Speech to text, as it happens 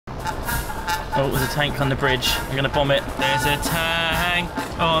Oh, there's a tank on the bridge. I'm gonna bomb it. There's a tank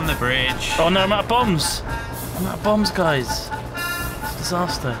on the bridge. Oh no, I'm out of bombs. I'm out of bombs, guys. It's a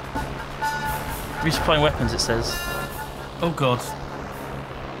disaster. Resupplying weapons, it says. Oh god.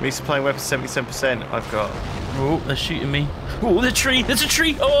 Resupplying weapons 77%. I've got. Oh, they're shooting me. Oh, there's a tree. There's a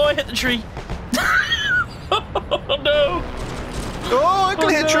tree. Oh, I hit the tree. Oh no. Oh, I can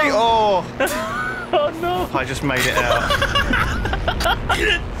hit a tree. Oh. Oh no. I just made it out.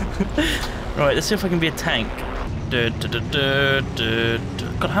 Right, let's see if I can be a tank. God,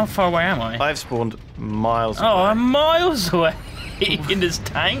 how far away am I? I've spawned miles away. Oh, I'm miles away in this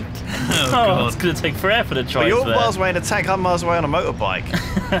tank. Oh god. It's going to take forever to But drive you're there. miles away in a tank, I'm miles away on a motorbike.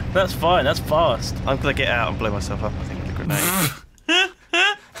 That's fine, that's fast. I'm going to get out and blow myself up, I think, with a grenade.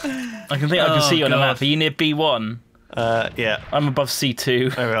 I can see you on the God. map. Are you near B1? Yeah. I'm above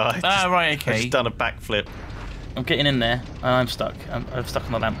C2. Alright. Ah, right, I've okay. just done a backflip. I'm getting in there, and I'm stuck. I'm stuck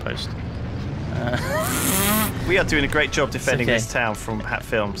on the lamppost. We are doing a great job defending okay. this town from Hat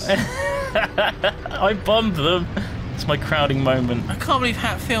Films. I bombed them. It's my crowding moment. I can't believe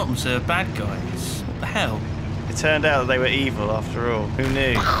Hat Films are bad guys. What the hell? It turned out that they were evil after all. Who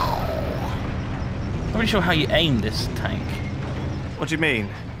knew? I'm not sure how you aim this tank. What do you mean?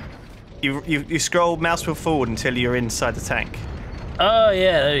 You scroll mouse wheel forward until you're inside the tank. Oh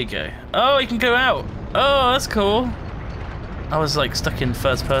yeah, there you go. Oh, you can go out. Oh, that's cool. I was like stuck in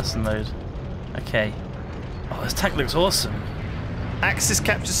first person mode. Okay. Oh, this tank looks awesome. Axis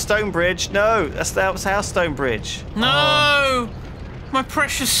captures Stonebridge. No, that's our Stonebridge. No! My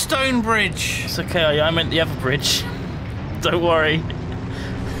precious stone bridge. It's okay, I meant the other bridge. Don't worry.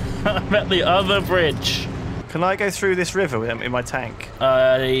 I'm at the other bridge. Can I go through this river in my tank?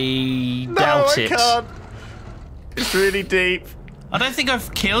 I doubt No, I it. can't. It's really deep. I don't think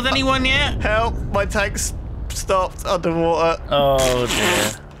I've killed anyone yet. Help! My tank's stopped underwater. Oh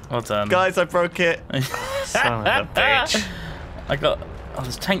dear. Well done. Guys, I broke it. Son of a bitch. I got... Oh,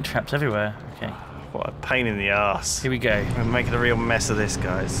 there's tank traps everywhere. Okay, What a pain in the arse. here we go. We're making a real mess of this,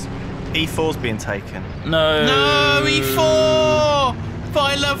 guys. E4's being taken. No! No, E4! But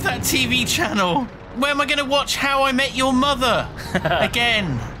I love that TV channel. Where am I going to watch How I Met Your Mother?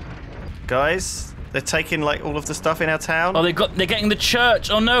 Again. Guys, they're taking like all of the stuff in our town. Oh, they're getting the church.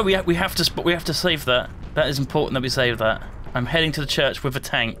 Oh no, we have to save that. That is important that we save that. I'm heading to the church with a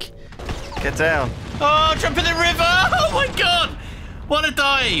tank. Get down. Oh, jump in the river! Oh my god! What a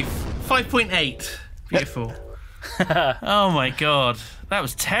dive! 5.8. Beautiful. Oh my god. That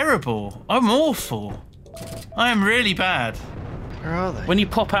was terrible. I'm awful. I am really bad. Where are they? When you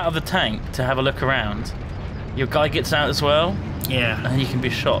pop out of the tank to have a look around, your guy gets out as well, Yeah. and you can be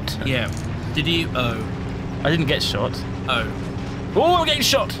shot. Yeah. Did you? Oh. I didn't get shot. Oh. Oh, I'm getting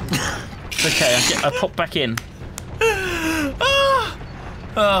shot! It's okay, I popped back in.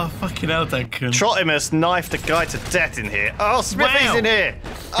 Oh, fucking hell, Duncan. Trottimus knifed a guy to death in here. Oh, Smithy's Wow. in here.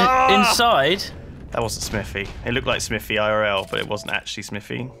 Oh! Inside, That wasn't Smithy. It looked like Smithy IRL, but it wasn't actually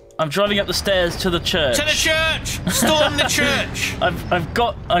Smithy. I'm driving up the stairs to the church. To the church! Storm the church!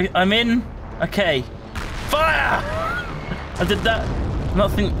 I'm in. Okay. Fire! I did that. I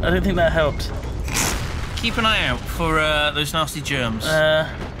don't think that helped. Keep an eye out for those nasty germs.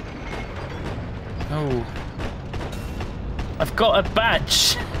 Oh. I've got a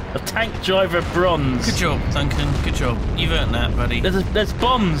badge. A tank driver bronze. Good job, Duncan. Good job. You've earned that, buddy. There's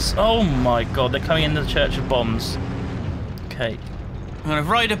bombs. Oh my god, they're coming into the church with bombs. Okay. I'm going to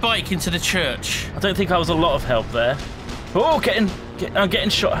ride a bike into the church. I don't think I was a lot of help there. Oh, I'm getting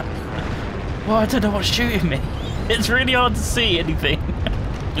shot. Well, I don't know what's shooting me. It's really hard to see anything.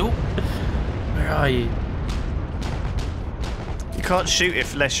 Oh. Where are you? You can't shoot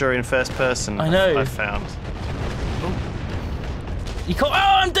unless you're in first person. I know. I've found. You can't. Oh,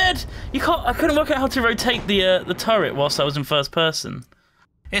 I'm dead. You can't. I couldn't work out how to rotate the turret whilst I was in first person.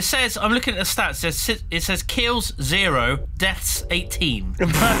 It says, I'm looking at the stats, it says kills 0, deaths 18.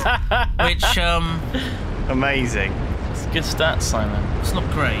 Which, Amazing. It's good stats, Simon. it's not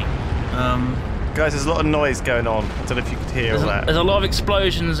great. Guys, there's a lot of noise going on. I don't know if you could hear all that. There's a lot of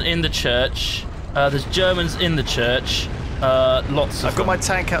explosions in the church. There's Germans in the church. Lots of I've got my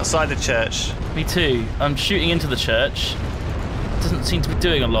tank outside the church. Me too. I'm shooting into the church. Doesn't seem to be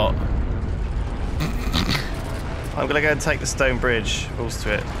doing a lot. I'm going to go and take the stone bridge. Balls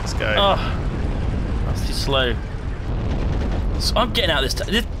to it. Let's go. Oh, that's too slow. So I'm getting out of this.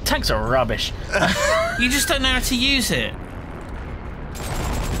 These tanks are rubbish. You just don't know how to use it.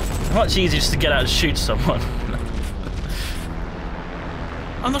 Much easier just to get out and shoot someone.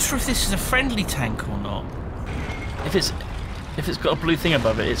 I'm not sure if this is a friendly tank or not. If it's got a blue thing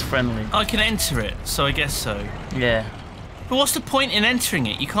above it, it's friendly. I can enter it, so I guess so. Yeah. But what's the point in entering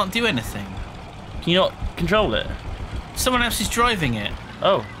it? You can't do anything. Can you not control it? Someone else is driving it.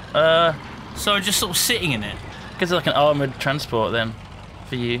 Oh, So I'm just sort of sitting in it. guess it's like an armoured transport then,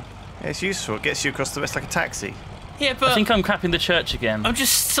 for you. Yeah, it's useful. It gets you across the... It's like a taxi. Yeah, but I think I'm crapping the church again. I'm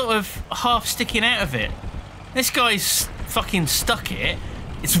just sort of half sticking out of it. This guy's fucking stuck it.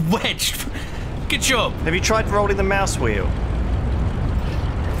 It's wedged. Good job. Have you tried rolling the mouse wheel?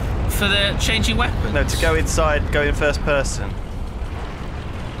 For the changing weapons? No, to go inside, go in first person.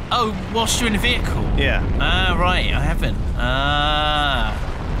 Oh, whilst you're in the vehicle? Yeah. Ah, right, I haven't. Ah.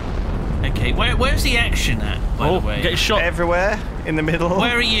 Okay, where's the action at, by the way? Get shot. Everywhere in the middle.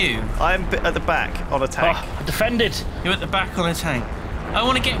 Where are you? I'm at the back on a tank. Oh, I defended. You're at the back on a tank. I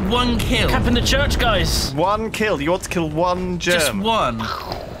want to get one kill. Capping the church, guys. One kill. You want to kill one germ? Just one.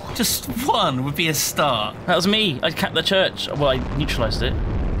 Just one would be a start. That was me. I capped the church. Well, I neutralised it.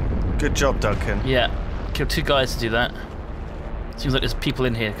 Good job, Duncan. Yeah. Killed 2 guys to do that. Seems like there's people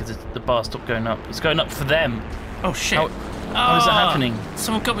in here because the bar stopped going up. It's going up for them. Oh, shit. How is that happening?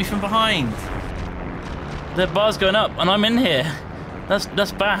 Someone got me from behind. The bar's going up and I'm in here.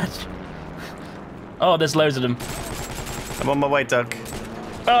 That's bad. Oh, there's loads of them. I'm on my way, Doug.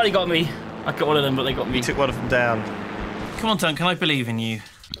 Oh, they got me. I got one of them, but they got me. You took one of them down. Come on, Duncan, I believe in you.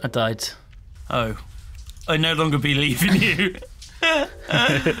 I died. Oh. I no longer believe in you. Axis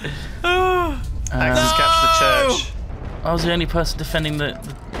capture the church. I was the only person defending the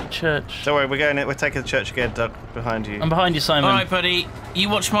church. Don't worry, we're going in. We're taking the church again, Doug, behind you. I'm behind you, Simon. All right, buddy. You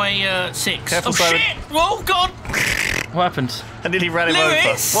watch my 6. Careful, oh, Simon. shit! Oh, God! What happened? I nearly ran him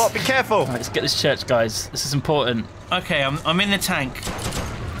Lewis! over. What? Be careful. Right, let's get this church, guys. This is important. Okay, I'm in the tank.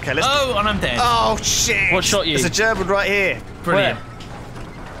 Okay, let's... Oh, and I'm dead. Oh, shit. What shot you? There's a German right here. Brilliant.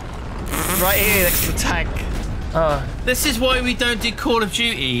 Right here next to the tank. Oh, This is why we don't do Call of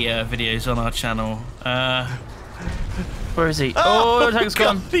Duty videos on our channel. where is he? Oh, the tank's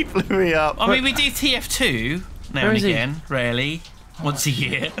God, gone. he blew me up. I mean, we do TF2 now Where and is he? again, rarely, once a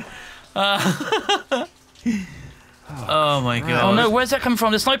year. Oh my God. Oh no, where's that coming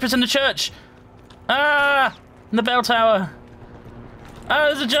from? The sniper's in the church. Ah, in the bell tower. Ah,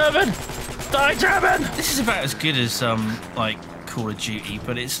 there's a German. Die, German. This is about as good as like Call of Duty,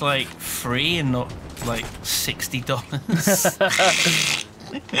 but it's like free and not like $60.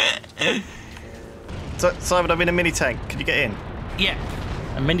 So, Simon, I'm in a mini tank. Can you get in? Yeah.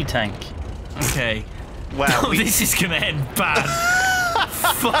 A mini tank. Okay. Wow. Oh, this is gonna end bad.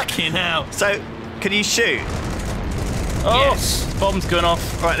 Fucking hell. So, can you shoot? Oh, Yes. bombs going off.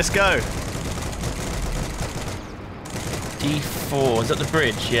 All right, let's go. D4. Is that the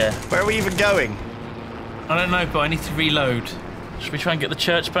bridge? Yeah. Where are we even going? I don't know, but I need to reload. Should we try and get the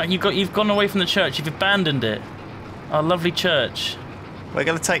church back? You've gone away from the church. You've abandoned it. Our lovely church. We're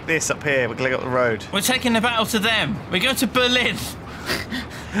going to take this up here. We're going to go up the road. We're taking the battle to them. We're going to Berlin.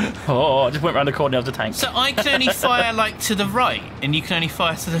 Oh, I just went round the corner of the tank. So I can only fire like to the right, and you can only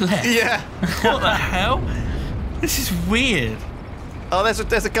fire to the left. Yeah. What the hell? This is weird. Oh, there's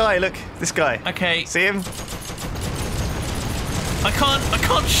a guy. Look, this guy. Okay, See him? I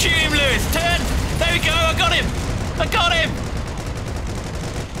can't shoot him, Lewis. Turn. There we go. I got him.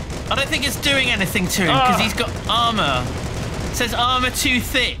 I don't think it's doing anything to him because he's got armor. It says armor too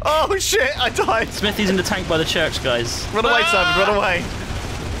thick. Oh shit! I died. Smithy's in the tank by the church, guys. Run away, Simon. Run away.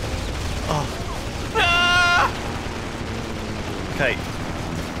 Ah! Okay.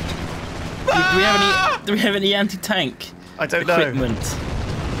 Do we have any anti-tank I don't know. equipment?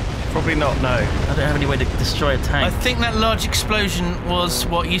 Probably not. No. I don't have any way to destroy a I tank. think that large explosion was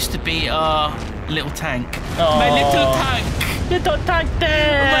what used to be our little tank. Oh. My little tank. Little tank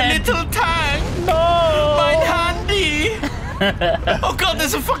there. My little tank. No. My handy. Oh God,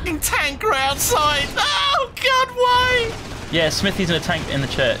 there's a fucking tank right outside. Oh God, why? Yeah, Smithy's in a tank in the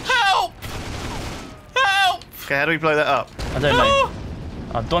church. Help! Help! Okay, how do we blow that up? I don't know. Ah!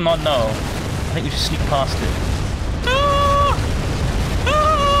 I do not know. I think we should sneak past it. Ah!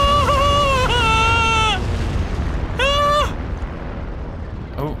 Ah! Ah!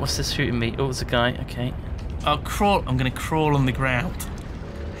 Oh, what's this shooting me? Oh, it's a guy. Okay. I'll crawl. I'm gonna crawl on the ground.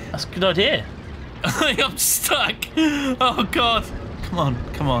 That's a good idea. I'm stuck. Oh God! Come on,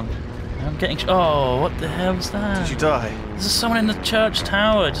 come on. I'm getting... Oh, what the hell's that? Did you die? There's someone in the church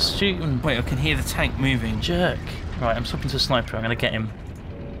tower just shooting. Wait, I can hear the tank moving. Jerk. Right, I'm swapping to a sniper. I'm going to get him.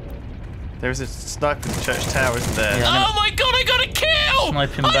 There is a sniper in the church tower, isn't there? Yeah. Oh my God! I got a kill! Snipe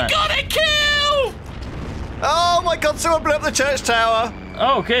him I back. got a kill! Oh my God! Someone blew up the church tower.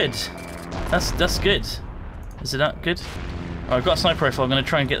 Oh, good. That's good. Is it that good? Oh, I've got a sniper rifle. I'm going to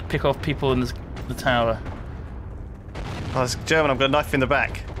try and pick off people in the tower. Oh, it's German. I've got a knife in the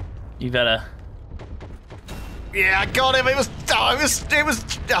back. You better. Yeah, I got him. It was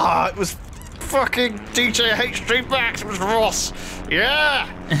fucking DJ H3 Maximus Ross. Yeah.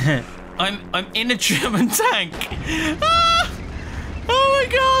 I'm in a German tank. Ah! Oh my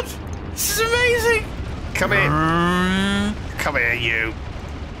god! This is amazing. Come in. Come here, you.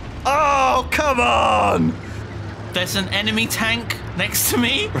 Oh, come on! There's an enemy tank next to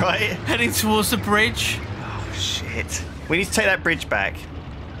me. Right. Heading towards the bridge. Oh, shit. We need to take that bridge back.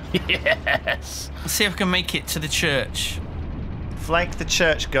 Yes. Let's see if I can make it to the church. Flank the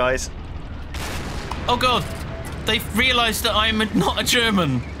church, guys. Oh god! They've realised that I'm not a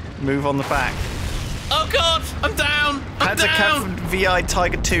German. Move on the back. Oh god! I'm down! I'm Panzer down! Camp VI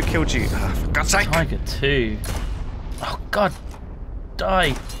Tiger 2 killed you. Oh, for God's sake. Tiger 2. Oh god.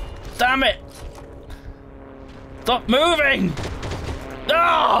 Die. Damn it. Stop moving.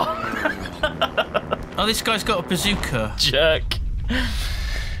 Oh! Oh, this guy's got a bazooka. Jerk.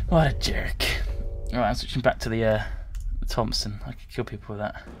 What a jerk. Alright, I'm switching back to the Thompson. I could kill people with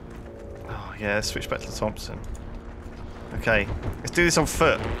that. Oh, yeah, let's switch back to the Thompson. Okay, let's do this on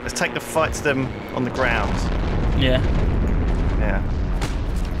foot. Let's take the fight to them on the ground. Yeah. Yeah.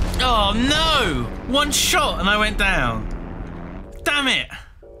 Oh no! One shot and I went down. Damn it!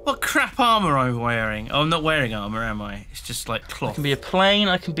 What crap armour am I wearing? Oh, I'm not wearing armour, am I? It's just like I cloth. can be a plane,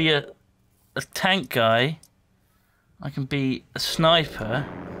 I can be a tank guy, I can be a sniper.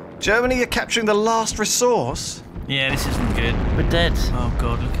 Germany are capturing the last resource. Yeah, this isn't good. We're dead. Oh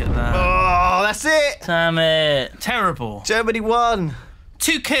god, look at that. Oh, that's it. Damn it. Terrible. Germany won.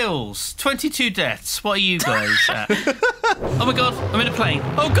 2 kills, 22 deaths. What are you guys at? Oh my god, I'm in a plane.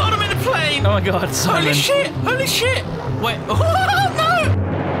 Oh god, I'm in a plane! Oh my god, Simon. Holy shit! Holy shit! Wait. Oh